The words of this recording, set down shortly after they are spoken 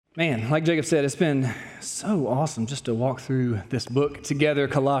Man, like Jacob said, it's been so awesome just to walk through this book together,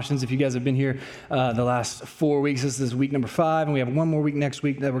 Colossians. If you guys have been here the last 4 weeks, this is week number 5, and we have one more week next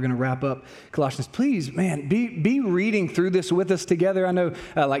week that we're going to wrap up Colossians. Please, man, be reading through this with us together. I know,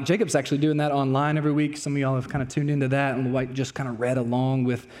 like Jacob's actually doing that online every week. Some of y'all have kind of tuned into that and like just kind of read along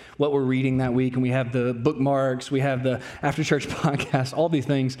with what we're reading that week. And we have the bookmarks, we have the After Church podcast, all these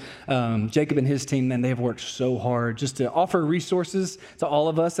things. Jacob and his team, man, they have worked so hard just to offer resources to all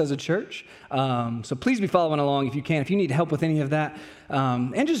of us as a church. So please be following along if you can. If you need help with any of that,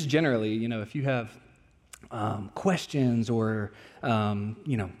 and just generally, if you have questions or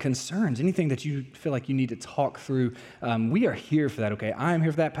concerns, anything that you feel like you need to talk through, we are here for that. Okay, I am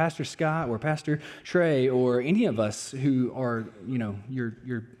here for that. Pastor Scott or Pastor Trey or any of us who are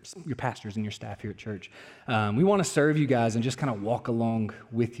your pastors and your staff here at church. We want to serve you guys and just kind of walk along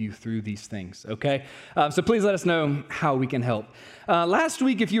with you through these things. Okay, so please let us know how we can help. Last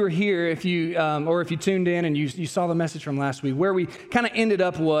week, if you were here, if you tuned in and you saw the message from last week, where we kind of ended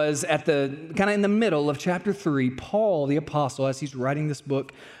up was at the kind of in the middle of chapter 3. Paul, the apostle, as he's writing this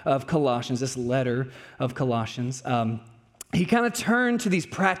book of Colossians, this letter of Colossians, he kind of turned to these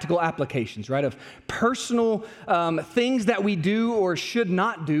practical applications, right, of personal things that we do or should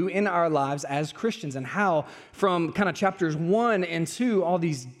not do in our lives as Christians, and how from kind of chapters 1 and 2, all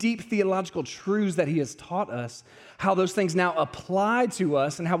these deep theological truths that he has taught us, how those things now apply to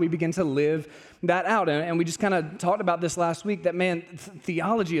us and how we begin to live that out. And we just kind of talked about this last week, that, man,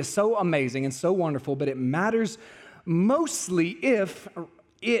 theology is so amazing and so wonderful, but it matters mostly if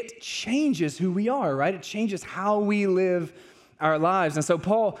it changes who we are, right? It changes how we live our lives. And so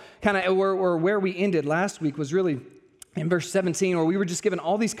Paul kind of, or where we ended last week was really in verse 17, where we were just given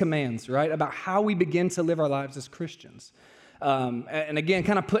all these commands, right, about how we begin to live our lives as Christians. And again,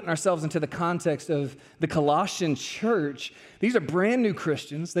 kind of putting ourselves into the context of the Colossian church. These are brand new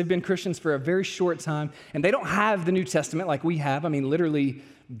Christians. They've been Christians for a very short time, and they don't have the New Testament like we have. I mean, literally,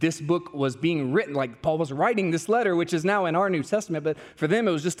 this book was being written, like Paul was writing this letter, which is now in our New Testament, but for them,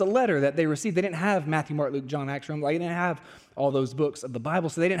 it was just a letter that they received. They didn't have Matthew, Mark, Luke, John, Acts, Romans. They didn't have all those books of the Bible,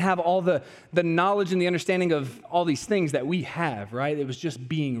 so they didn't have all the knowledge and the understanding of all these things that we have, right? It was just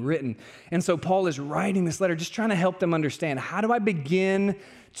being written. And so Paul is writing this letter, just trying to help them understand, how do I begin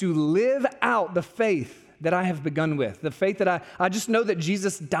to live out the faith that I have begun with, the faith that I just know that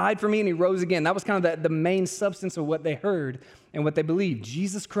Jesus died for me and he rose again. That was kind of the main substance of what they heard and what they believed.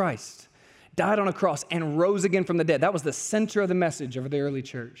 Jesus Christ died on a cross and rose again from the dead. That was the center of the message of the early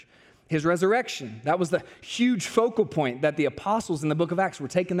church. His resurrection, that was the huge focal point that the apostles in the book of Acts were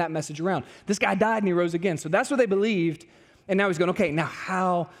taking that message around. This guy died and he rose again. So that's what they believed. And now he's going, okay, now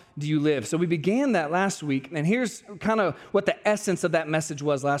how do you live? So we began that last week, and here's kind of what the essence of that message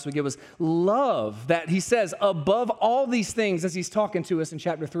was last week. It was love, that he says, above all these things, as he's talking to us in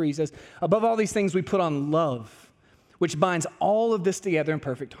chapter 3, he says, above all these things we put on love, which binds all of this together in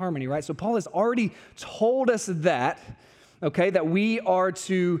perfect harmony, right? So Paul has already told us that, okay, that we are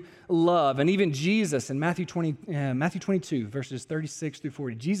to love. And even Jesus in Matthew 22, verses 36 through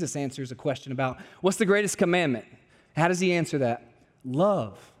 40, Jesus answers a question about what's the greatest commandment? How does he answer that?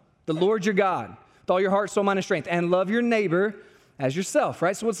 Love the Lord your God with all your heart, soul, mind, and strength, and love your neighbor as yourself,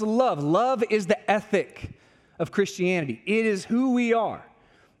 right? So what's love? Love is the ethic of Christianity. It is who we are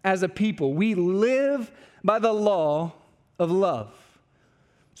as a people. We live by the law of love.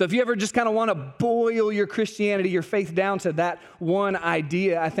 So if you ever just kind of want to boil your Christianity, your faith down to that one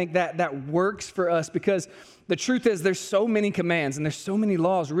idea, I think that works for us, because the truth is there's so many commands and there's so many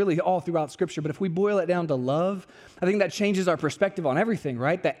laws really all throughout Scripture. But if we boil it down to love, I think that changes our perspective on everything,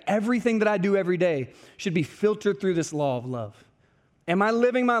 right? That everything that I do every day should be filtered through this law of love. Am I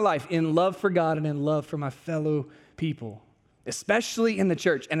living my life in love for God and in love for my fellow people, especially in the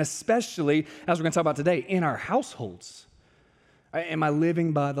church, and especially, as we're going to talk about today, in our households? Am I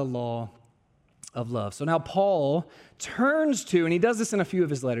living by the law of love? So now Paul turns to, and he does this in a few of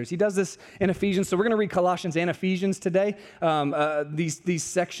his letters. He does this in Ephesians. So we're going to read Colossians and Ephesians today. These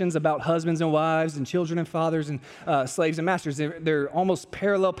sections about husbands and wives and children and fathers and slaves and masters, they're almost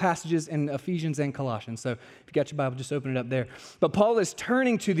parallel passages in Ephesians and Colossians. So if you got your Bible, just open it up there. But Paul is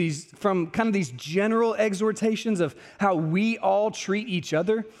turning to these, from kind of these general exhortations of how we all treat each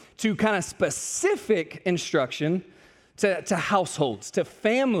other, to kind of specific instruction to households, to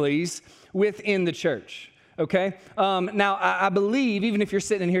families within the church. okay? Now, I believe, even if you're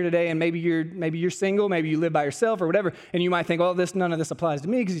sitting in here today and maybe you're single, maybe you live by yourself or whatever, and you might think, oh, none of this applies to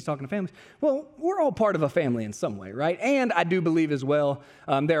me because he's talking to families. Well, we're all part of a family in some way, right? And I do believe as well,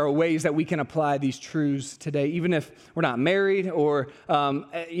 there are ways that we can apply these truths today, even if we're not married or,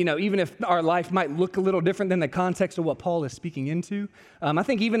 even if our life might look a little different than the context of what Paul is speaking into. I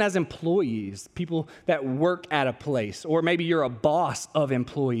think even as employees, people that work at a place, or maybe you're a boss of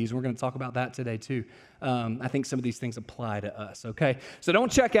employees, we're going to talk about that today too. I think some of these things apply to us, okay? So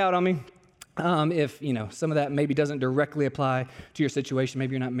don't check out on me if, some of that maybe doesn't directly apply to your situation.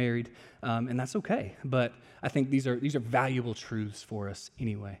 Maybe you're not married, and that's okay. But I think these are valuable truths for us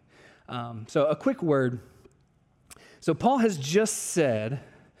anyway. So a quick word. So Paul has just said,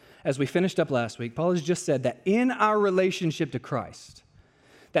 as we finished up last week, Paul has just said that in our relationship to Christ,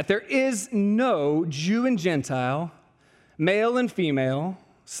 that there is no Jew and Gentile, male and female,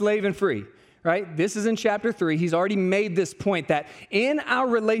 slave and free, right? This is in chapter 3. He's already made this point that in our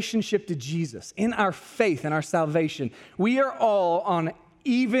relationship to Jesus, in our faith and our salvation, we are all on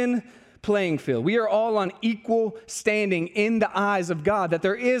even playing field. We are all on equal standing in the eyes of God, that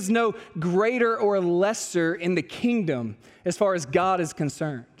there is no greater or lesser in the kingdom as far as God is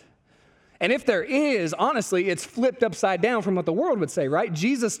concerned. And if there is, honestly, it's flipped upside down from what the world would say, right?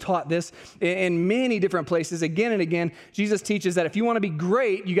 Jesus taught this in many different places. Again and again, Jesus teaches that if you want to be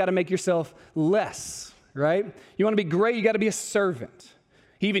great, you got to make yourself less, right? You want to be great, you got to be a servant.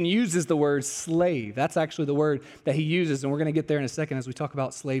 He even uses the word slave. That's actually the word that he uses, and we're going to get there in a second as we talk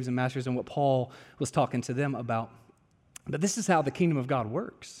about slaves and masters and what Paul was talking to them about. But this is how the kingdom of God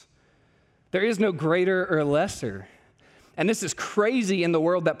works. There is no greater or lesser. And this is crazy in the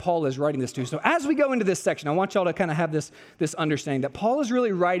world that Paul is writing this to. So as we go into this section, I want y'all to kind of have this understanding that Paul is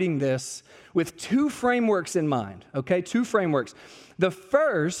really writing this with two frameworks in mind, okay? Two frameworks. The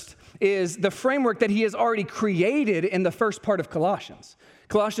first is the framework that he has already created in the first part of Colossians.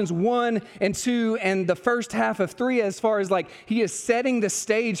 Colossians 1 and 2 and the first half of 3, as far as like he is setting the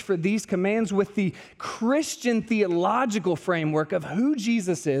stage for these commands with the Christian theological framework of who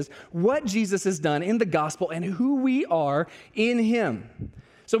Jesus is, what Jesus has done in the gospel, and who we are in him.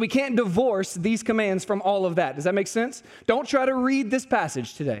 So we can't divorce these commands from all of that. Does that make sense? Don't try to read this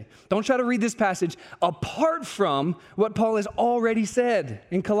passage today. Don't try to read this passage apart from what Paul has already said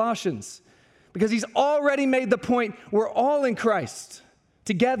in Colossians, because he's already made the point we're all in Christ.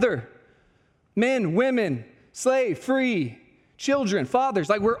 Together, men, women, slave, free, children, fathers,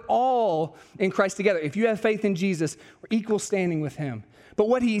 like we're all in Christ together. If you have faith in Jesus, we're equal standing with him. But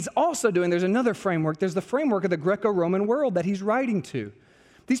what he's also doing, there's another framework. There's the framework of the Greco-Roman world that he's writing to.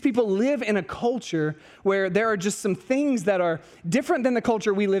 These people live in a culture where there are just some things that are different than the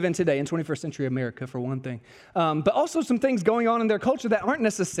culture we live in today in 21st century America, for one thing. But also some things going on in their culture that aren't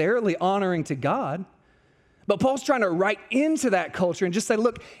necessarily honoring to God. But Paul's trying to write into that culture and just say,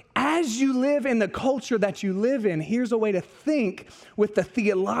 look, as you live in the culture that you live in, here's a way to think with the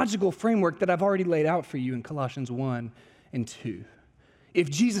theological framework that I've already laid out for you in Colossians 1 and 2. If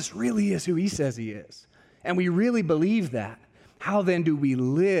Jesus really is who he says he is, and we really believe that, how then do we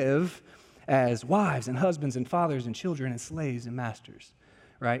live as wives and husbands and fathers and children and slaves and masters,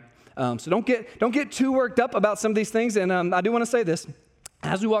 right? So don't get too worked up about some of these things. And I do want to say this.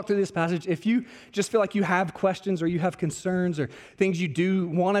 As we walk through this passage, if you just feel like you have questions or you have concerns or things you do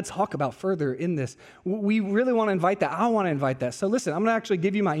want to talk about further in this, we really want to invite that. I want to invite that. So listen, I'm going to actually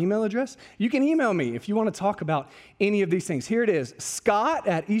give you my email address. You can email me if you want to talk about any of these things. Here it is,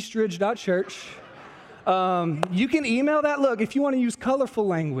 scott@eastridge.church. You can email that. Look, if you want to use colorful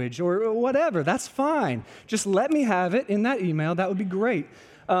language or whatever, that's fine. Just let me have it in that email. That would be great.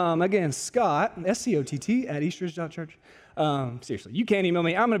 Again, Scott, SCOTT, @eastridge.church. Seriously, you can email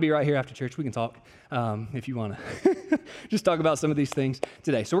me. I'm going to be right here after church. We can talk if you want to just talk about some of these things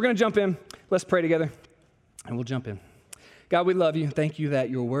today. So we're going to jump in. Let's pray together, and we'll jump in. God, we love you. Thank you that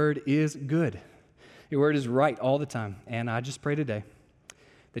your word is good. Your word is right all the time. And I just pray today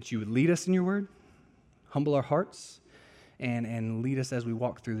that you would lead us in your word, humble our hearts, and lead us as we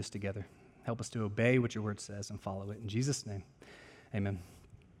walk through this together. Help us to obey what your word says and follow it. In Jesus' name, amen.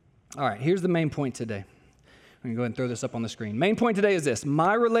 All right, here's the main point today. I'm going to go ahead and throw this up on the screen. Main point today is this: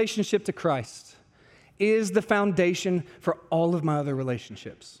 my relationship to Christ is the foundation for all of my other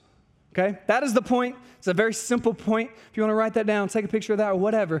relationships. Okay? That is the point. It's a very simple point. If you want to write that down, take a picture of that or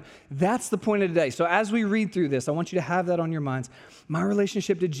whatever, that's the point of today. So as we read through this, I want you to have that on your minds. My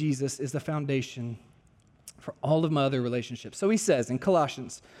relationship to Jesus is the foundation for all of my other relationships. So he says in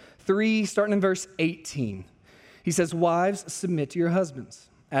Colossians 3, starting in verse 18, he says, wives, submit to your husbands,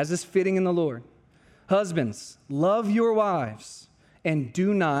 as is fitting in the Lord. Husbands, love your wives and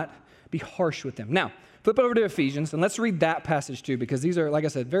do not be harsh with them. Now, Flip over to Ephesians, and let's read that passage too, because these are, like I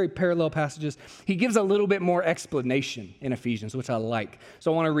said, very parallel passages. He gives a little bit more explanation in Ephesians, which I like.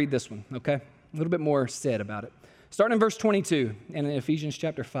 So I want to read this one, okay? A little bit more said about it. Starting in verse 22 and in Ephesians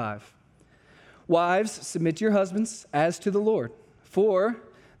chapter 5. Wives, submit to your husbands as to the Lord. For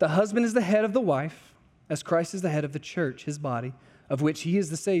the husband is the head of the wife, as Christ is the head of the church, his body, of which he is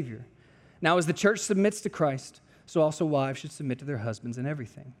the Savior. Now as the church submits to Christ, so also wives should submit to their husbands in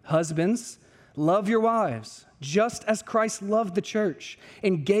everything. Husbands, love your wives, just as Christ loved the church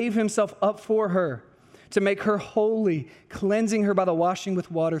and gave himself up for her, to make her holy, cleansing her by the washing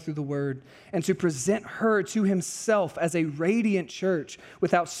with water through the word, and to present her to himself as a radiant church,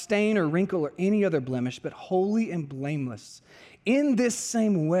 without stain or wrinkle or any other blemish, but holy and blameless. In this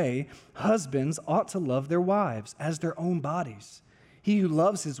same way, husbands ought to love their wives as their own bodies. He who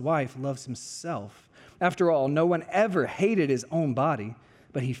loves his wife loves himself. After all, no one ever hated his own body,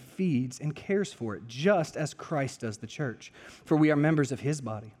 but he feeds and cares for it, just as Christ does the church, for we are members of his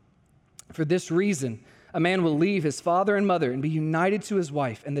body. For this reason, a man will leave his father and mother and be united to his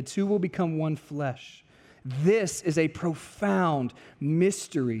wife, and the two will become one flesh. This is a profound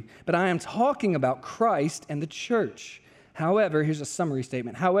mystery, but I am talking about Christ and the church. However, here's a summary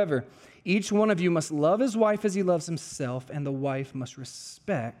statement. However, each one of you must love his wife as he loves himself, and the wife must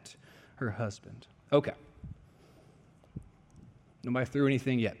respect her husband. Okay. Nobody threw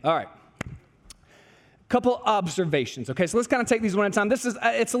anything yet. All right. Couple observations, okay? So let's kind of take these one at a time.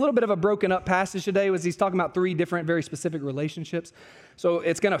 It's a little bit of a broken up passage today, as he's talking about three different, very specific relationships. So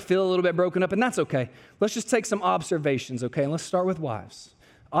it's going to feel a little bit broken up, and that's okay. Let's just take some observations, okay? And let's start with wives.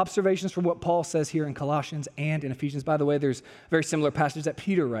 Observations from what Paul says here in Colossians and in Ephesians. By the way, there's a very similar passage that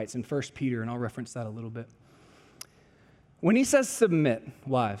Peter writes in 1 Peter, and I'll reference that a little bit. When he says submit,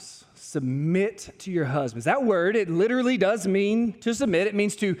 wives, submit to your husbands. That word, it literally does mean to submit. It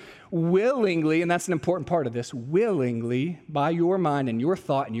means to willingly, and that's an important part of this, willingly, by your mind and your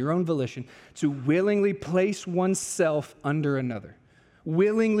thought and your own volition, to willingly place oneself under another.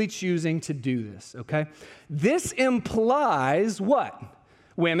 Willingly choosing to do this, okay? This implies what,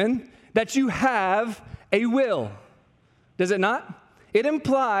 women? That you have a will. Does it not? It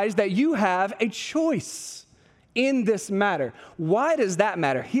implies that you have a choice in this matter. Why does that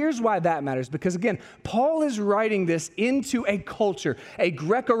matter? Here's why that matters. Because again, Paul is writing this into a culture, a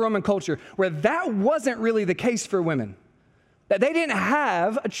Greco-Roman culture, where that wasn't really the case for women. That they didn't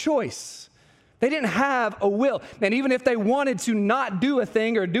have a choice. They didn't have a will. And even if they wanted to not do a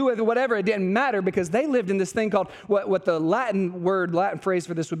thing or do whatever, it didn't matter, because they lived in this thing called, what the Latin phrase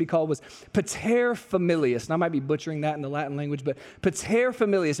for this would be called was pater familias. And I might be butchering that in the Latin language, but pater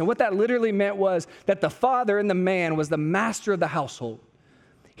familias. And what that literally meant was that the father and the man was the master of the household.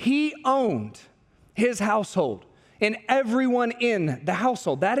 He owned his household and everyone in the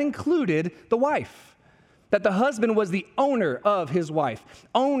household. That included the wife. That the husband was the owner of his wife,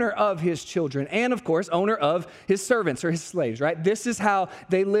 owner of his children, and of course, owner of his servants or his slaves, right? This is how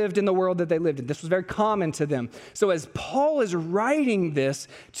they lived in the world that they lived in. This was very common to them. So as Paul is writing this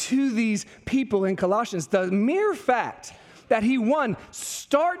to these people in Colossians, the mere fact that he, one,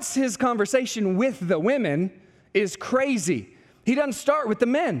 starts his conversation with the women is crazy. He doesn't start with the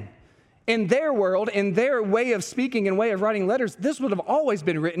men. In their world, in their way of speaking and way of writing letters, this would have always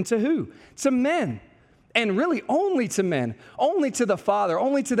been written to who? To men. And really only to men, only to the father,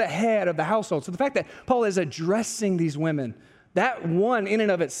 only to the head of the household. So the fact that Paul is addressing these women, that one in and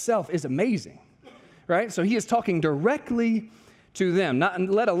of itself is amazing, right? So he is talking directly to them, not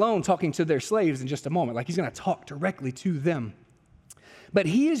let alone talking to their slaves in just a moment. Like he's going to talk directly to them. But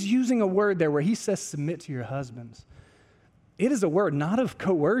he is using a word there where he says, submit to your husbands. It is a word not of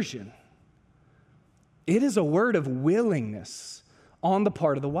coercion. It is a word of willingness on the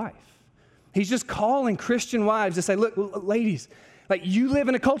part of the wife. He's just calling Christian wives to say, look, ladies, like you live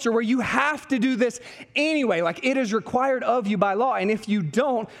in a culture where you have to do this anyway. Like it is required of you by law. And if you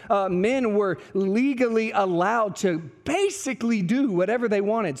don't, men were legally allowed to basically do whatever they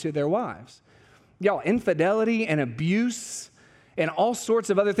wanted to their wives. Y'all, infidelity and abuse and all sorts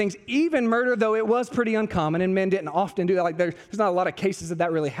of other things, even murder, though it was pretty uncommon and men didn't often do that. Like there's not a lot of cases of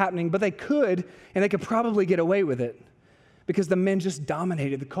that really happening, but they could, and they could probably get away with it because the men just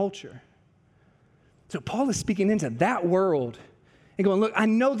dominated the culture. So Paul is speaking into that world and going, look, I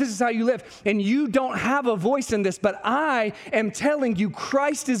know this is how you live, and you don't have a voice in this, but I am telling you,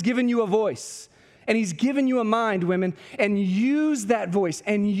 Christ has given you a voice, and he's given you a mind, women, and use that voice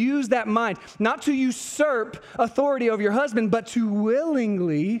and use that mind, not to usurp authority over your husband, but to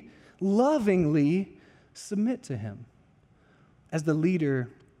willingly, lovingly submit to him as the leader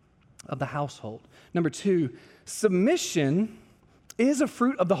of the household. Number two, submission is a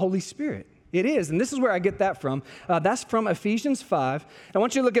fruit of the Holy Spirit. It is, and this is where I get that from. That's from Ephesians 5. I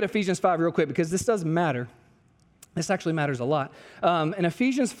want you to look at Ephesians 5 real quick because this does matter. This actually matters a lot. In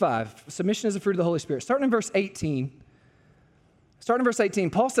Ephesians 5, submission is a fruit of the Holy Spirit. Starting in verse 18,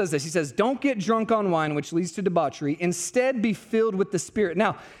 Paul says this. He says, don't get drunk on wine, which leads to debauchery. Instead, be filled with the Spirit.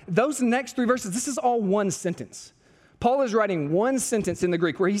 Now, those next three verses, this is all one sentence. Paul is writing one sentence in the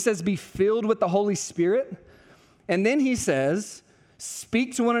Greek where he says, be filled with the Holy Spirit. And then he says,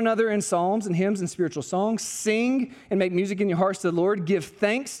 speak to one another in psalms and hymns and spiritual songs. Sing and make music in your hearts to the Lord. Give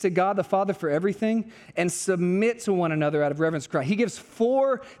thanks to God the Father for everything. And submit to one another out of reverence to Christ. He gives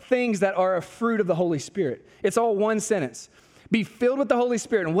 4 things that are a fruit of the Holy Spirit. It's all one sentence. Be filled with the Holy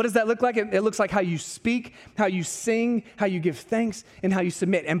Spirit. And what does that look like? It looks like how you speak, how you sing, how you give thanks, and how you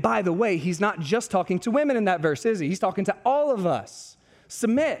submit. And by the way, he's not just talking to women in that verse, is he? He's talking to all of us.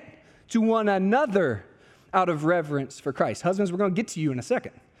 Submit to one another out of reverence for Christ. Husbands, we're going to get to you in a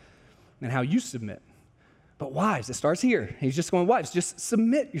second and how you submit. But wives, it starts here. He's just going, wives, just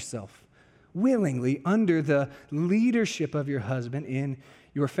submit yourself willingly under the leadership of your husband in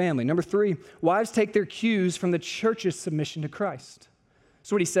your family. Number 3, wives take their cues from the church's submission to Christ.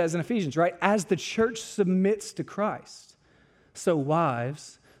 That's what he says in Ephesians, right? As the church submits to Christ, so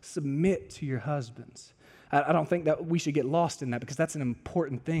wives, submit to your husbands. I don't think that we should get lost in that because that's an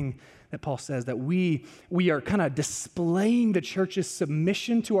important thing that Paul says, that we are kind of displaying the church's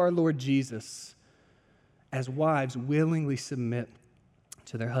submission to our Lord Jesus as wives willingly submit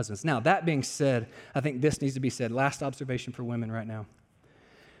to their husbands. Now, that being said, I think this needs to be said. Last observation for women right now.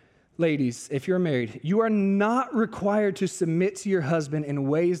 Ladies, if you're married, you are not required to submit to your husband in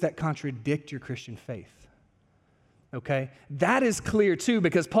ways that contradict your Christian faith. Okay? That is clear too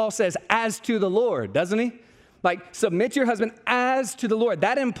because Paul says, as to the Lord, doesn't he? Like, submit to your husband as to the Lord.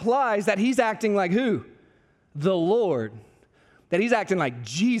 That implies that he's acting like who? The Lord. That he's acting like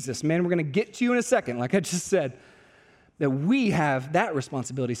Jesus. Man, we're going to get to you in a second, like I just said. That we have that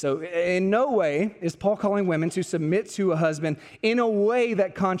responsibility. So in no way is Paul calling women to submit to a husband in a way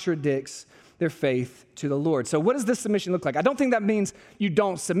that contradicts their faith to the Lord. So what does this submission look like? I don't think that means you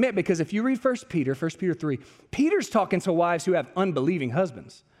don't submit, because if you read 1 Peter 3, Peter's talking to wives who have unbelieving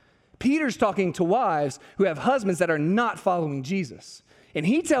husbands. Peter's talking to wives who have husbands that are not following Jesus. And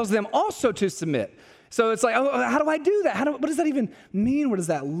he tells them also to submit. So it's like, oh, how do I do that? What does that even mean? What does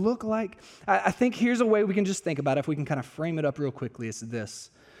that look like? I think here's a way we can just think about it, if we can kind of frame it up real quickly. It's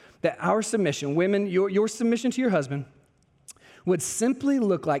this, that our submission, women, your submission to your husband would simply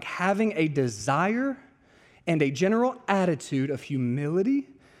look like having a desire and a general attitude of humility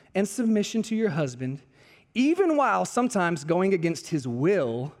and submission to your husband, even while sometimes going against his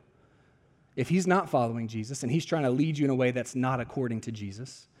will if he's not following Jesus and he's trying to lead you in a way that's not according to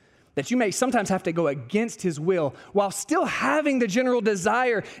Jesus. That you may sometimes have to go against his will while still having the general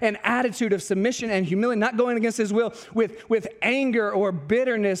desire and attitude of submission and humility, not going against his will with anger or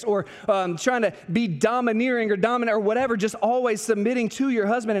bitterness or trying to be domineering or dominant or whatever, just always submitting to your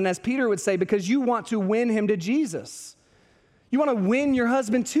husband. And as Peter would say, because you want to win him to Jesus. You want to win your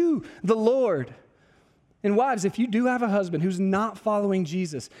husband to the Lord. And wives, if you do have a husband who's not following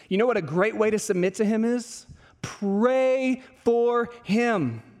Jesus, you know what a great way to submit to him is? Pray for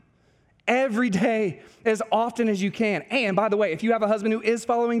him. Every day, as often as you can. And by the way, if you have a husband who is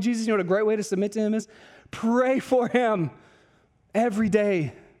following Jesus, you know what a great way to submit to him is? Pray for him every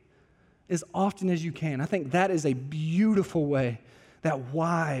day, as often as you can. I think that is a beautiful way that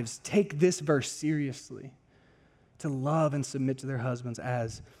wives take this verse seriously, to love and submit to their husbands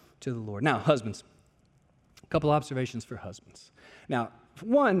as to the Lord. Now, husbands, a couple observations for husbands. Now,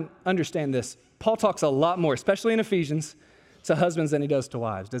 one, understand this. Paul talks a lot more, especially in Ephesians, to husbands than he does to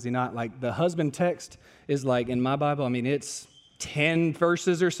wives, does he not? Like the husband text is like, in my Bible, I mean, it's 10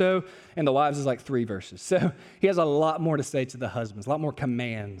 verses or so, and the wives is like 3 verses. So he has a lot more to say to the husbands, a lot more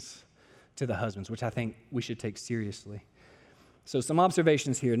commands to the husbands, which I think we should take seriously. So some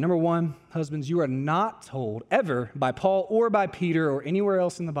observations here. Number 1, husbands, you are not told ever by Paul or by Peter or anywhere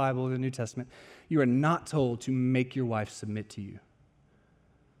else in the Bible or the New Testament, you are not told to make your wife submit to you.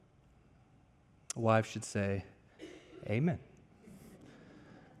 A wife should say, amen.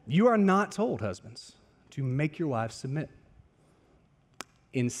 You are not told, husbands, to make your wives submit.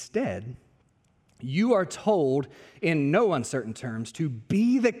 Instead, you are told in no uncertain terms to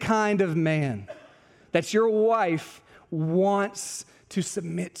be the kind of man that your wife wants to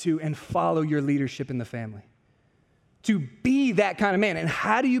submit to and follow your leadership in the family. To be that kind of man. And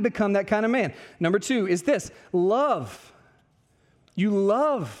how do you become that kind of man? Number 2 is this, love. You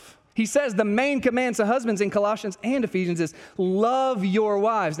love He says the main command to husbands in Colossians and Ephesians is love your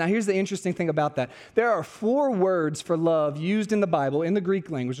wives. Now, here's the interesting thing about that. There are 4 words for love used in the Bible, in the Greek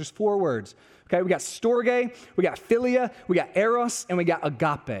language. There's 4 words. Okay, we got storge, we got philia, we got eros, and we got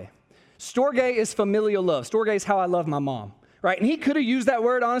agape. Storge is familial love. Storge is how I love my mom, right? And he could have used that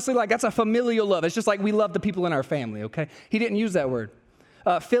word, honestly, like that's a familial love. It's just like we love the people in our family, okay? He didn't use that word.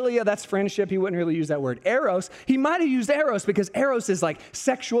 Philia, that's friendship. He wouldn't really use that word. Eros, he might have used eros because eros is like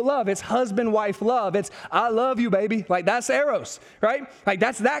sexual love. It's husband-wife love. It's I love you, baby. Like that's eros, right? Like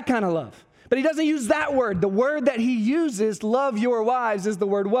that's that kind of love. But he doesn't use that word. The word that he uses, love your wives, is the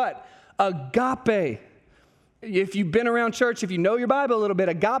word what? Agape. If you've been around church, if you know your Bible a little bit,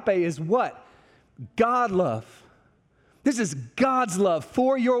 agape is what? God love. This is God's love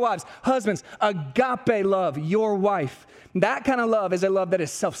for your wives. Husbands, agape love your wife. That kind of love is a love that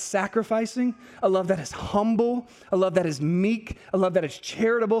is self-sacrificing, a love that is humble, a love that is meek, a love that is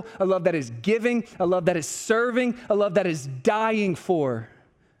charitable, a love that is giving, a love that is serving, a love that is dying for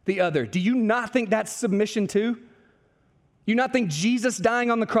the other. Do you not think that's submission too? You not think Jesus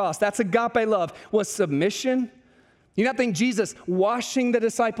dying on the cross, that's agape love, was submission? You not think Jesus washing the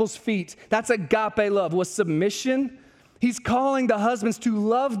disciples' feet, that's agape love, was submission? He's calling the husbands to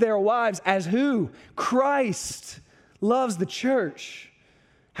love their wives as who? Christ loves the church.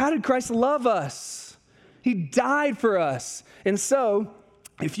 How did Christ love us? He died for us. And so,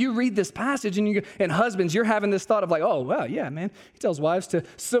 if you read this passage and husbands, you're having this thought of like, oh, well, yeah, man. He tells wives to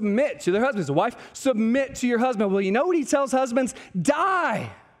submit to their husbands. Wife, submit to your husband. Well, you know what he tells husbands?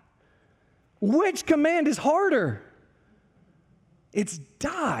 Die. Which command is harder? It's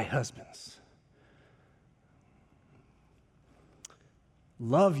die, husbands.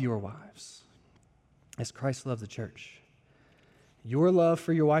 Love your wives as Christ loves the church. Your love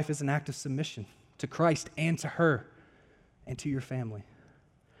for your wife is an act of submission to Christ and to her and to your family.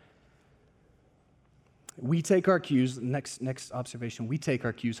 We take our cues, next observation, we take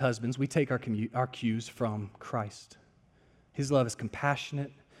our cues, husbands, we take our cues from Christ. His love is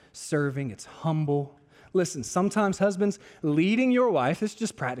compassionate, serving, it's humble. Listen, sometimes husbands, leading your wife, this is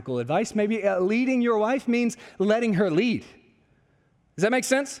just practical advice, maybe leading your wife means letting her lead. Does that make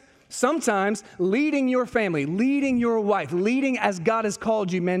sense? Sometimes leading your family, leading your wife, leading as God has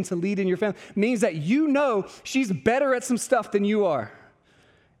called you, men, to lead in your family, means that you know she's better at some stuff than you are.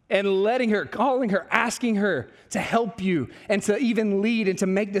 And letting her, calling her, asking her to help you and to even lead and to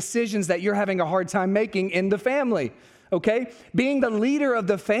make decisions that you're having a hard time making in the family. Okay? Being the leader of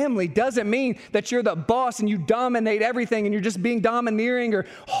the family doesn't mean that you're the boss and you dominate everything and you're just being domineering or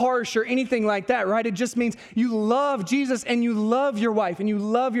harsh or anything like that, right? It just means you love Jesus and you love your wife and you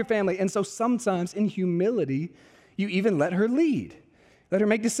love your family. And so sometimes in humility, you even let her lead. Let her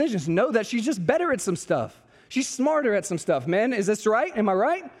make decisions. Know that she's just better at some stuff. She's smarter at some stuff. Men, is this right? Am I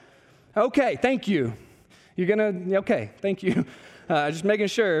right? Okay, thank you. Okay, thank you. Just making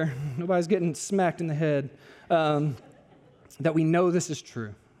sure nobody's getting smacked in the head. That we know this is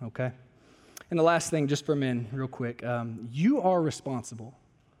true, okay? And the last thing, just for men, real quick, you are responsible.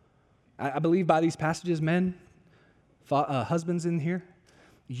 I believe by these passages, men, husbands in here,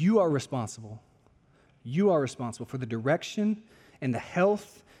 you are responsible. You are responsible for the direction and the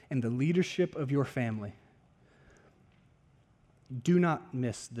health and the leadership of your family. Do not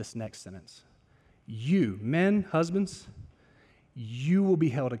miss this next sentence. You, men, husbands, you will be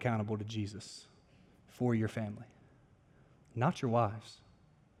held accountable to Jesus for your family. Not your wives.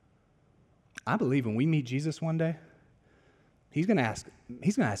 I believe when we meet Jesus one day, he's going to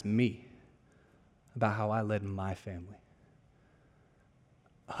ask me about how I led my family.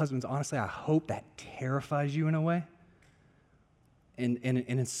 Husbands, honestly, I hope that terrifies you in a way, and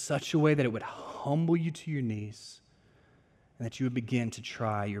in such a way that it would humble you to your knees, and that you would begin to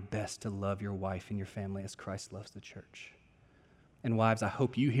try your best to love your wife and your family as Christ loves the church. And wives, I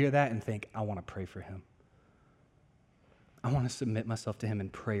hope you hear that and think, I want to pray for him. I want to submit myself to him in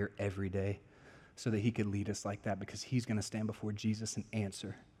prayer every day so that he could lead us like that, because he's going to stand before Jesus and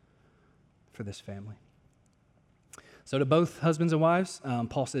answer for this family. So to both husbands and wives,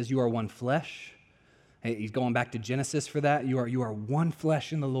 Paul says you are one flesh. He's going back to Genesis for that. You are one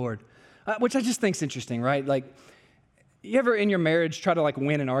flesh in the Lord, which I just think is interesting, right? Like, you ever in your marriage try to like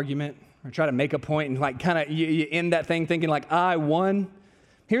win an argument or try to make a point and like kind of you end that thing thinking like, I won?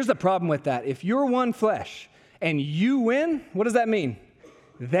 Here's the problem with that. If you're one flesh and you win, what does that mean?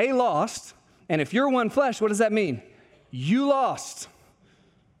 They lost. And if you're one flesh, what does that mean? You lost.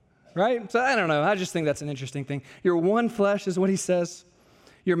 Right? So I don't know. I just think that's an interesting thing. You're one flesh is what he says.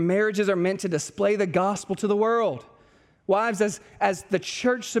 Your marriages are meant to display the gospel to the world. Wives, as the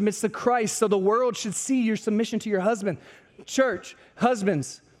church submits to Christ, so the world should see your submission to your husband. Church,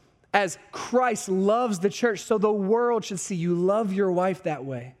 husbands, as Christ loves the church, so the world should see you love your wife that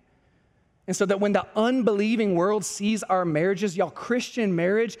way. And so that when the unbelieving world sees our marriages, y'all, Christian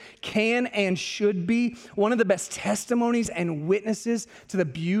marriage can and should be one of the best testimonies and witnesses to the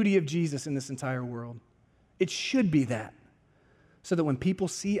beauty of Jesus in this entire world. It should be that. So that when people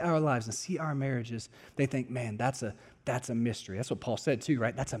see our lives and see our marriages, they think, man, that's a mystery. That's what Paul said too,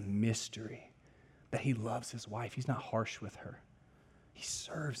 right? That's a mystery, that he loves his wife. He's not harsh with her. He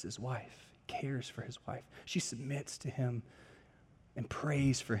serves his wife, cares for his wife. She submits to him and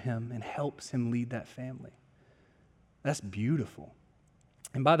prays for him and helps him lead that family. That's beautiful.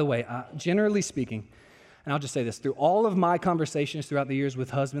 And by the way, generally speaking, and I'll just say this, through all of my conversations throughout the years with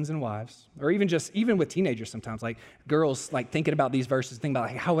husbands and wives, or even with teenagers sometimes, like girls like thinking about these verses, thinking about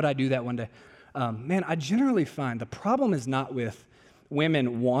like, how would I do that one day? Man, I generally find the problem is not with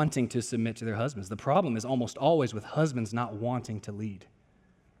women wanting to submit to their husbands. The problem is almost always with husbands not wanting to lead.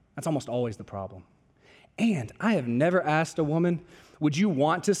 That's almost always the problem. And I have never asked a woman, would you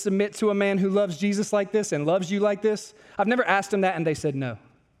want to submit to a man who loves Jesus like this and loves you like this? I've never asked them that and they said no.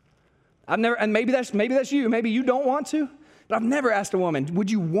 And maybe that's you. Maybe you don't want to, but I've never asked a woman,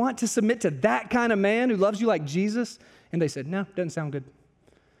 would you want to submit to that kind of man who loves you like Jesus? And they said, no, doesn't sound good.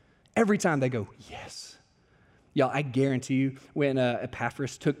 Every time they go, yes. Y'all, I guarantee you, when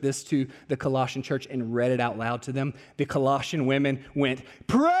Epaphras took this to the Colossian church and read it out loud to them, the Colossian women went,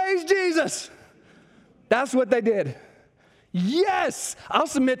 praise Jesus. That's what they did. Yes, I'll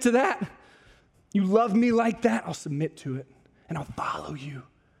submit to that. You love me like that, I'll submit to it, and I'll follow you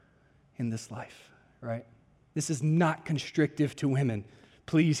in this life, right? This is not constrictive to women.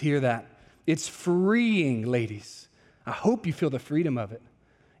 Please hear that. It's freeing, ladies. I hope you feel the freedom of it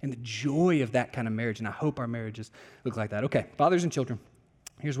and the joy of that kind of marriage, and I hope our marriages look like that. Okay, fathers and children,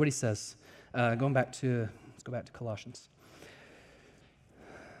 here's what he says. Let's go back to Colossians.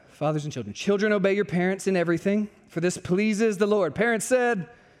 Fathers and children. Children, obey your parents in everything, for this pleases the Lord. Parents said,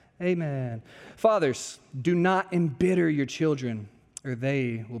 amen. Fathers, do not embitter your children, or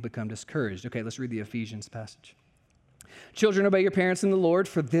they will become discouraged. Okay, let's read the Ephesians passage. Children, obey your parents in the Lord,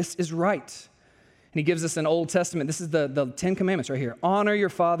 for this is right. And he gives us an Old Testament. This is the 10 Commandments right here. Honor your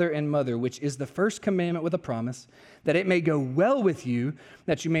father and mother, which is the first commandment with a promise, that it may go well with you,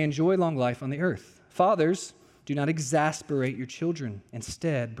 that you may enjoy long life on the earth. Fathers, do not exasperate your children.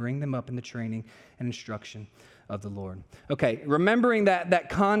 Instead, bring them up in the training and instruction of the Lord. Okay, remembering that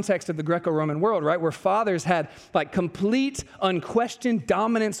context of the Greco-Roman world, right, where fathers had like complete, unquestioned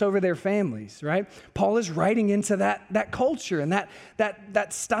dominance over their families, right? Paul is writing into that culture and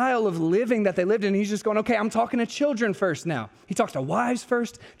that style of living that they lived in. And he's just going, okay, I'm talking to children first now. He talks to wives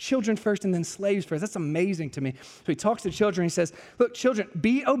first, children first, and then slaves first. That's amazing to me. So he talks to children. He says, look, children,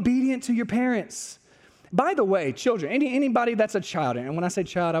 be obedient to your parents. By the way, children, anybody that's a child, and when I say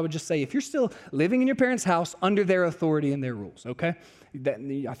child, I would just say if you're still living in your parents' house under their authority and their rules, okay?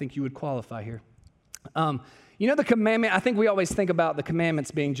 I think you would qualify here. You know the commandment, I think we always think about the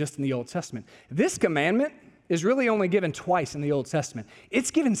commandments being just in the Old Testament. This commandment is really only given twice in the Old Testament. It's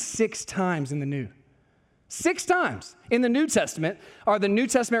given 6 times in the New. 6 times in the New Testament are the New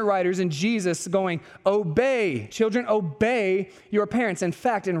Testament writers and Jesus going, obey, children, obey your parents. In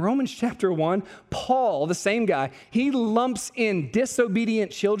fact, in Romans chapter 1, Paul, the same guy, he lumps in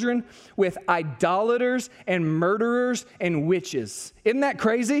disobedient children with idolaters and murderers and witches. Isn't that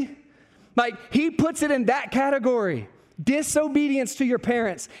crazy? Like, he puts it in that category. Disobedience to your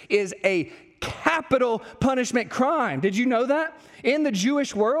parents is a capital punishment crime. Did you know that? In the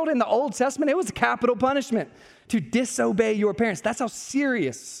Jewish world, in the Old Testament, it was a capital punishment to disobey your parents. That's how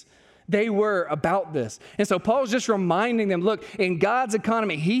serious they were about this. And so Paul's just reminding them, look, in God's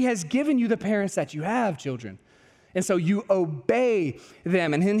economy, he has given you the parents that you have, children. And so you obey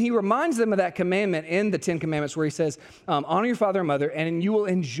them. And then he reminds them of that commandment in the 10 Commandments where he says, honor your father and mother, and you will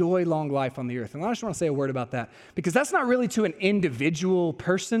enjoy long life on the earth. And I just want to say a word about that, because that's not really to an individual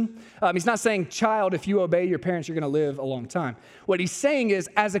person. He's not saying, child, if you obey your parents, you're going to live a long time. What he's saying is,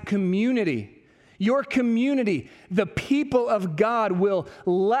 as a community, your community, the people of God will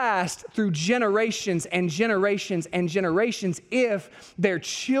last through generations and generations and generations if their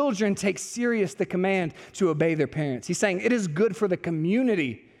children take serious the command to obey their parents. He's saying it is good for the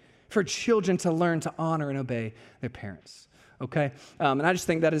community for children to learn to honor and obey their parents, okay? And I just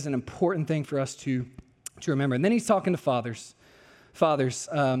think that is an important thing for us to remember. And then he's talking to fathers. Fathers,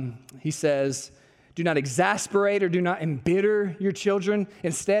 he says, do not exasperate or do not embitter your children.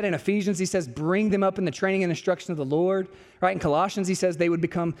 Instead, in Ephesians, he says, bring them up in the training and instruction of the Lord. Right? In Colossians, he says they would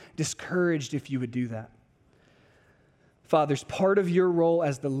become discouraged if you would do that. fathers, part of your role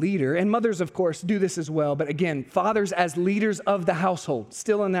as the leader, and mothers, of course, do this as well, but again, fathers as leaders of the household,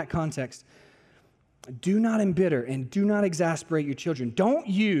 still in that context, do not embitter and do not exasperate your children. Don't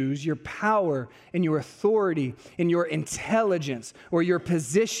use your power and your authority and your intelligence or your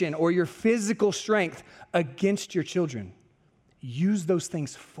position or your physical strength against your children. Use those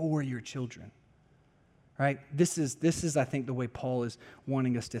things for your children. Right? This is, I think, the way Paul is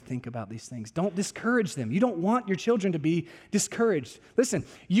wanting us to think about these things. Don't discourage them. You don't want your children to be discouraged. Listen,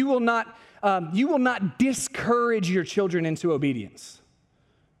 you will not discourage your children into obedience.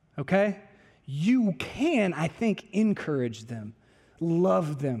 Okay? You can, I think, encourage them,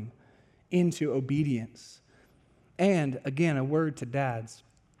 love them into obedience. And again, a word to dads.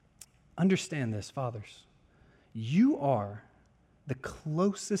 Understand this, fathers. You are the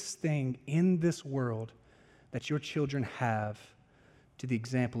closest thing in this world that your children have to the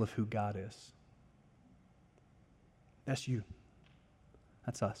example of who God is. That's you.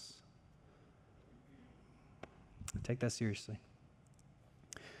 That's us. Take that seriously.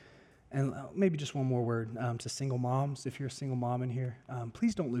 And maybe just one more word to single moms. If you're a single mom in here,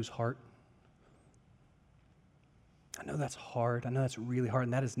 please don't lose heart. I know that's hard. I know that's really hard,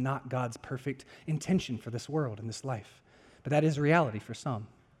 and that is not God's perfect intention for this world and this life. But that is reality for some.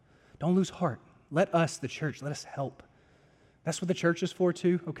 Don't lose heart. Let us, the church, let us help. That's what the church is for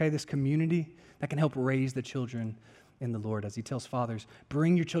too, okay? This community that can help raise the children in the Lord. As he tells fathers,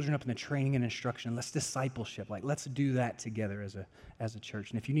 bring your children up in the training and instruction. Let's discipleship. Let's do that together as a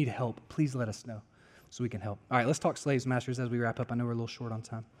church. And if you need help, please let us know so we can help. All right, let's talk slaves, masters, as we wrap up. I know we're a little short on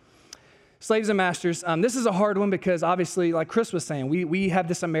time. Slaves and masters, this is a hard one because obviously, like Chris was saying, we have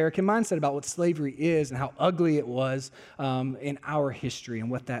this American mindset about what slavery is and how ugly it was in our history and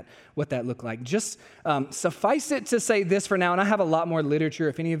what that looked like. Just suffice it to say this for now, and I have a lot more literature.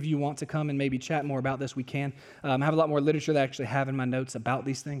 If any of you want to come and maybe chat more about this, we can. I have a lot more literature that I actually have in my notes about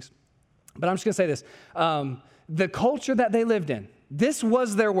these things. But I'm just going to say this. The culture that they lived in, this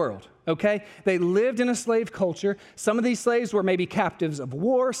was their world, okay? They lived in a slave culture. Some of these slaves were maybe captives of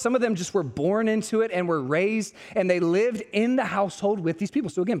war. Some of them just were born into it and were raised, and they lived in the household with these people.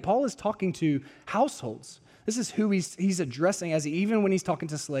 So again, Paul is talking to households. This is who he's addressing even when he's talking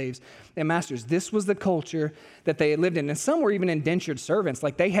to slaves and masters. This was the culture that they had lived in. And some were even indentured servants.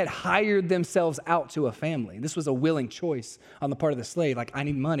 Like they had hired themselves out to a family. This was a willing choice on the part of the slave. Like, I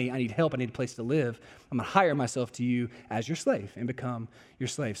need money, I need help, I need a place to live. I'm going to hire myself to you as your slave and become your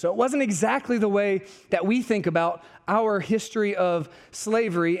slave. So it wasn't exactly the way that we think about our history of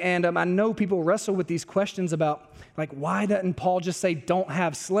slavery. And I know people wrestle with these questions about, like, why doesn't Paul just say don't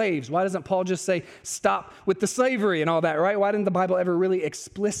have slaves? Why doesn't Paul just say stop with the slavery and all that, right? Why didn't the Bible ever really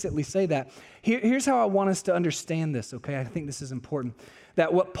explicitly say that? Here's how I want us to understand this, okay? I think this is important.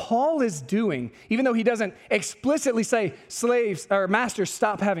 That what Paul is doing, even though he doesn't explicitly say slaves or masters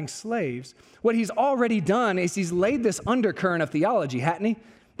stop having slaves, what he's already done is he's laid this undercurrent of theology, hadn't he?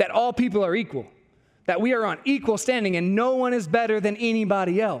 That all people are equal, that we are on equal standing and no one is better than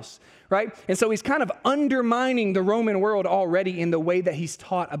anybody else, right? And so he's kind of undermining the Roman world already in the way that he's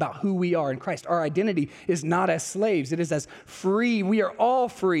taught about who we are in Christ. Our identity is not as slaves, it is as free. We are all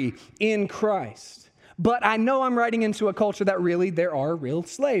free in Christ. But I know I'm writing into a culture that really there are real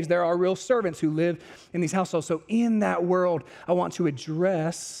slaves. There are real servants who live in these households. So in that world, I want to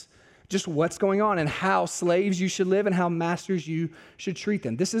address just what's going on and how slaves you should live and how masters you should treat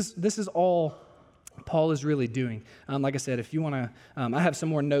them. This is all Paul is really doing. Like I said, if you want to, I have some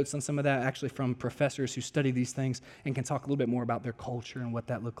more notes on some of that actually from professors who study these things and can talk a little bit more about their culture and what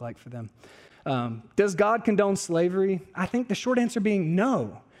that looked like for them. Does God condone slavery? I think the short answer being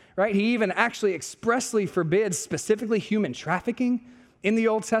no. Right? He even actually expressly forbids specifically human trafficking in the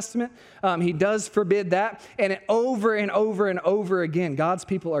Old Testament. He does forbid that. And over and over and over again, God's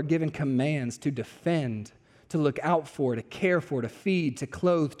people are given commands to defend, to look out for, to care for, to feed, to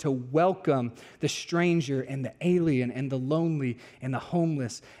clothe, to welcome the stranger and the alien and the lonely and the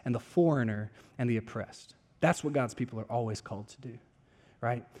homeless and the foreigner and the oppressed. That's what God's people are always called to do,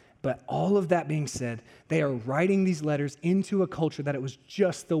 right? But all of that being said, they are writing these letters into a culture that it was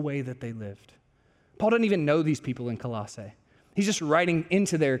just the way that they lived. Paul doesn't even know these people in Colossae. He's just writing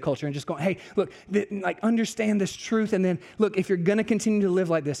into their culture and just going, hey, look, understand this truth. And then, look, if you're going to continue to live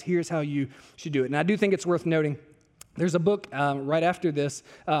like this, here's how you should do it. And I do think it's worth noting, there's a book right after this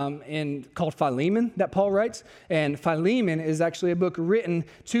called Philemon that Paul writes. And Philemon is actually a book written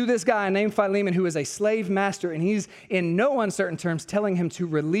to this guy named Philemon who is a slave master. And he's in no uncertain terms telling him to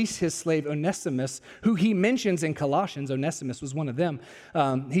release his slave Onesimus, who he mentions in Colossians. Onesimus was one of them.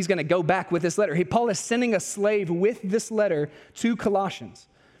 He's going to go back with this letter. Paul is sending a slave with this letter to Colossians.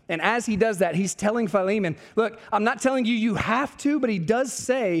 And as he does that, he's telling Philemon, look, I'm not telling you you have to, but he does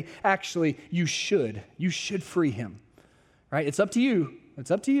say, actually, you should. You should free him, right? It's up to you.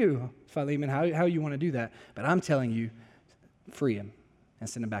 It's up to you, Philemon, how you want to do that. But I'm telling you, free him and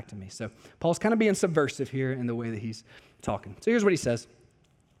send him back to me. So Paul's kind of being subversive here in the way that he's talking. So here's what he says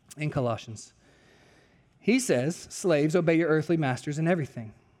in Colossians. He says, slaves, obey your earthly masters in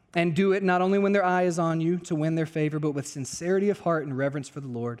everything, and do it not only when their eye is on you to win their favor, but with sincerity of heart and reverence for the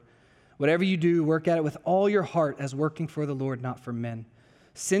Lord. Whatever you do, work at it with all your heart as working for the Lord, not for men,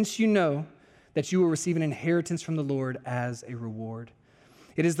 since you know that you will receive an inheritance from the Lord as a reward.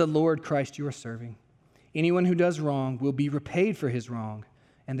 It is the Lord Christ you are serving. Anyone who does wrong will be repaid for his wrong,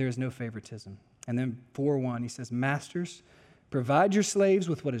 and there is no favoritism. And then 4:1, he says, masters, provide your slaves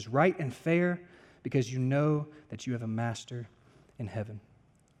with what is right and fair, because you know that you have a master in heaven.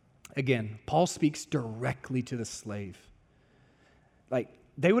 Again, Paul speaks directly to the slave. Like,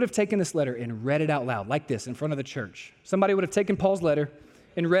 they would have taken this letter and read it out loud, like this, in front of the church. Somebody would have taken Paul's letter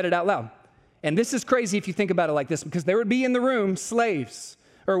and read it out loud. And this is crazy if you think about it like this, because there would be in the room slaves,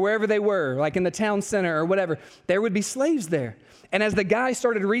 or wherever they were, like in the town center or whatever. There would be slaves there. And as the guy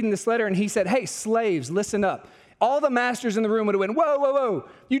started reading this letter and he said, hey, slaves, listen up. All the masters in the room would have went, whoa, whoa, whoa,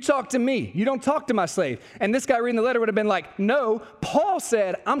 you talk to me. You don't talk to my slave. And this guy reading the letter would have been like, no, Paul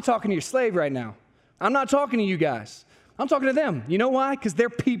said, I'm talking to your slave right now. I'm not talking to you guys. I'm talking to them. You know why? Because they're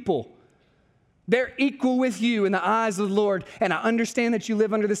people. They're equal with you in the eyes of the Lord. And I understand that you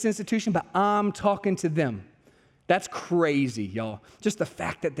live under this institution, but I'm talking to them. That's crazy, y'all. Just the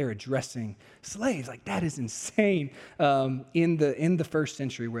fact that they're addressing slaves, like that is insane in the first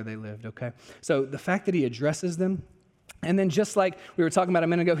century where they lived, okay? So the fact that he addresses them, and then just like we were talking about a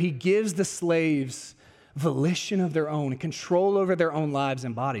minute ago, he gives the slaves volition of their own, control over their own lives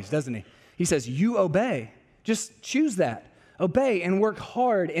and bodies, doesn't he? He says, you obey. Just choose that. Obey and work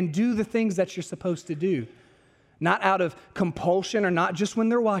hard and do the things that you're supposed to do. Not out of compulsion or not just when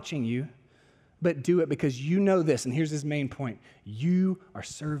they're watching you, but do it because you know this. And here's his main point. You are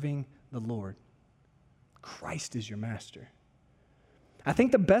serving the Lord. Christ is your master. I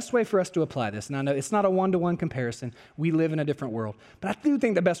think the best way for us to apply this, and I know it's not a one-to-one comparison. We live in a different world. But I do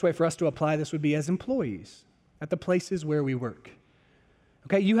think the best way for us to apply this would be as employees at the places where we work.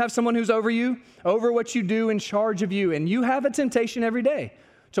 Okay, you have someone who's over you, over what you do, in charge of you, and you have a temptation every day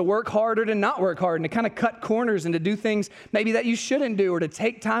to work harder, to not work hard, and to kind of cut corners and to do things maybe that you shouldn't do, or to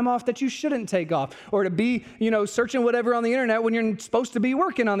take time off that you shouldn't take off, or to be, searching whatever on the internet when you're supposed to be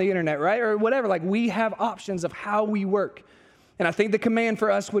working on the internet, right? Or whatever. Like, we have options of how we work. And I think the command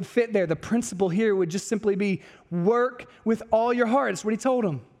for us would fit there. The principle here would just simply be work with all your heart. That's what he told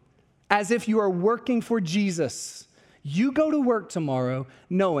them. As if you are working for Jesus. You go to work tomorrow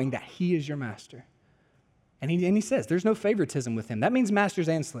knowing that he is your master. And he says there's no favoritism with him. That means masters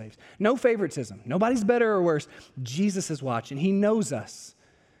and slaves. No favoritism. Nobody's better or worse. Jesus is watching. He knows us.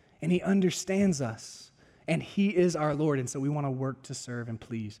 And he understands us. And he is our Lord. And so we want to work to serve and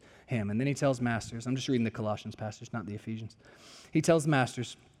please him. And then he tells masters. I'm just reading the Colossians passage, not the Ephesians. He tells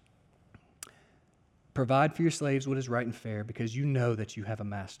masters, provide for your slaves what is right and fair because you know that you have a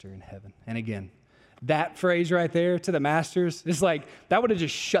master in heaven. And again, that phrase right there to the masters is like, that would have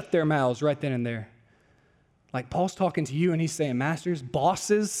just shut their mouths right then and there. Like Paul's talking to you and he's saying, masters,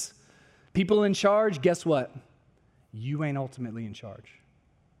 bosses, people in charge, guess what? You ain't ultimately in charge,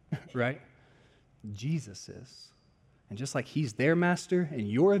 right? Jesus is. And just like he's their master and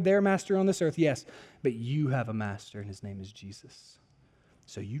you're their master on this earth, yes, but you have a master and his name is Jesus.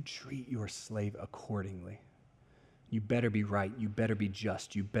 So you treat your slave accordingly. You better be right. You better be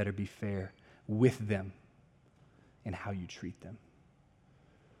just. You better be fair with them and how you treat them.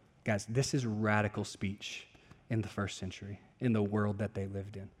 Guys, this is radical speech in the first century, in the world that they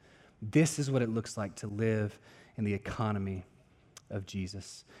lived in. This is what it looks like to live in the economy of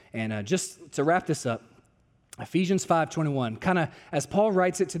Jesus. And just to wrap this up, Ephesians 5:21, kind of as Paul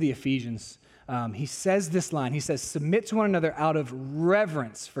writes it to the Ephesians, he says this line. He says, submit to one another out of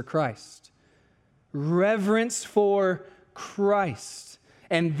reverence for Christ. Reverence for Christ.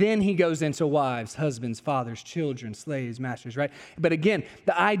 And then he goes into wives, husbands, fathers, children, slaves, masters, right? But again,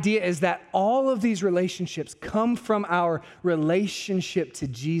 the idea is that all of these relationships come from our relationship to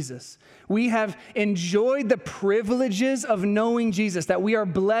Jesus. We have enjoyed the privileges of knowing Jesus, that we are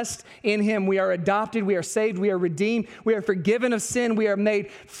blessed in him. We are adopted, we are saved, we are redeemed, we are forgiven of sin, we are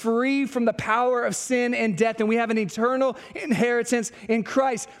made free from the power of sin and death, and we have an eternal inheritance in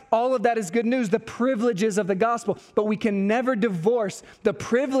Christ. All of that is good news, the privileges of the gospel, but we can never divorce the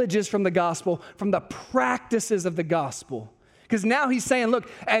privileges from the gospel from the practices of the gospel. Because now he's saying, look,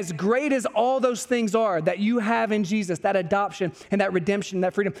 as great as all those things are that you have in Jesus, that adoption and that redemption,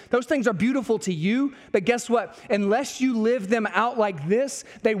 that freedom, those things are beautiful to you. But guess what? Unless you live them out like this,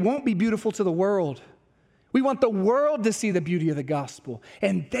 they won't be beautiful to the world. We want the world to see the beauty of the gospel,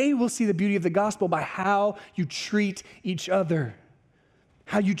 and they will see the beauty of the gospel by how you treat each other,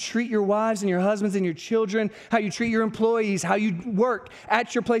 how you treat your wives and your husbands and your children, how you treat your employees, how you work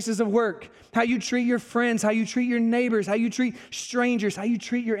at your places of work, how you treat your friends, how you treat your neighbors, how you treat strangers, how you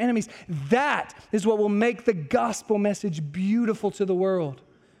treat your enemies. That is what will make the gospel message beautiful to the world.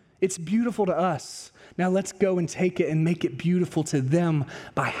 It's beautiful to us. Now let's go and take it and make it beautiful to them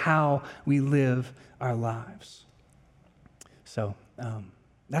by how we live our lives. So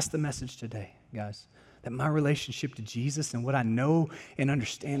that's the message today, guys, that my relationship to Jesus and what I know and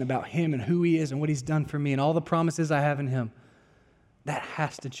understand about him and who he is and what he's done for me and all the promises I have in him, that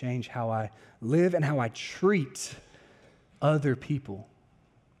has to change how I live and how I treat other people,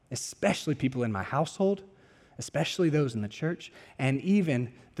 especially people in my household, especially those in the church, and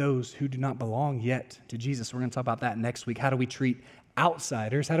even those who do not belong yet to Jesus. We're going to talk about that next week. How do we treat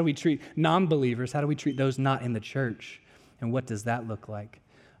outsiders? How do we treat non-believers? How do we treat those not in the church? And what does that look like?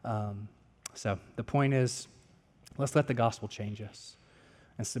 So the point is, let's let the gospel change us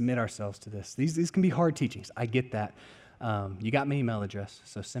and submit ourselves to this. These can be hard teachings. I get that. You got my email address,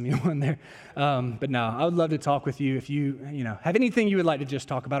 so send me one there. But no, I would love to talk with you if you have anything you would like to just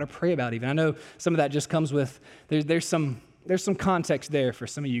talk about or pray about even. I know some of that just comes with, there's some context there for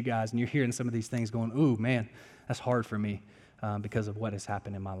some of you guys, and you're hearing some of these things going, ooh, man, that's hard for me because of what has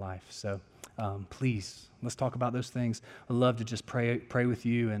happened in my life. So please, let's talk about those things. I'd love to just pray with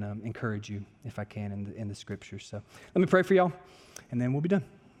you and encourage you if I can in the scriptures. So let me pray for y'all, and then we'll be done.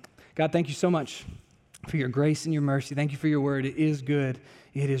 God, thank you so much for your grace and your mercy. Thank you for your word. It is good.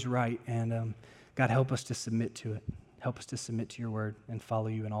 It is right. And God, help us to submit to it. Help us to submit to your word and follow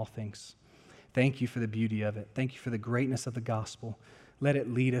you in all things. Thank you for the beauty of it. Thank you for the greatness of the gospel. Let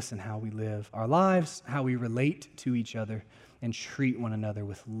it lead us in how we live our lives, how we relate to each other, and treat one another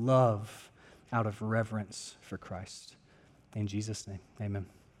with love out of reverence for Christ. In Jesus' name, amen.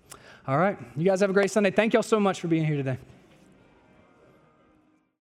 All right. You guys have a great Sunday. Thank y'all so much for being here today.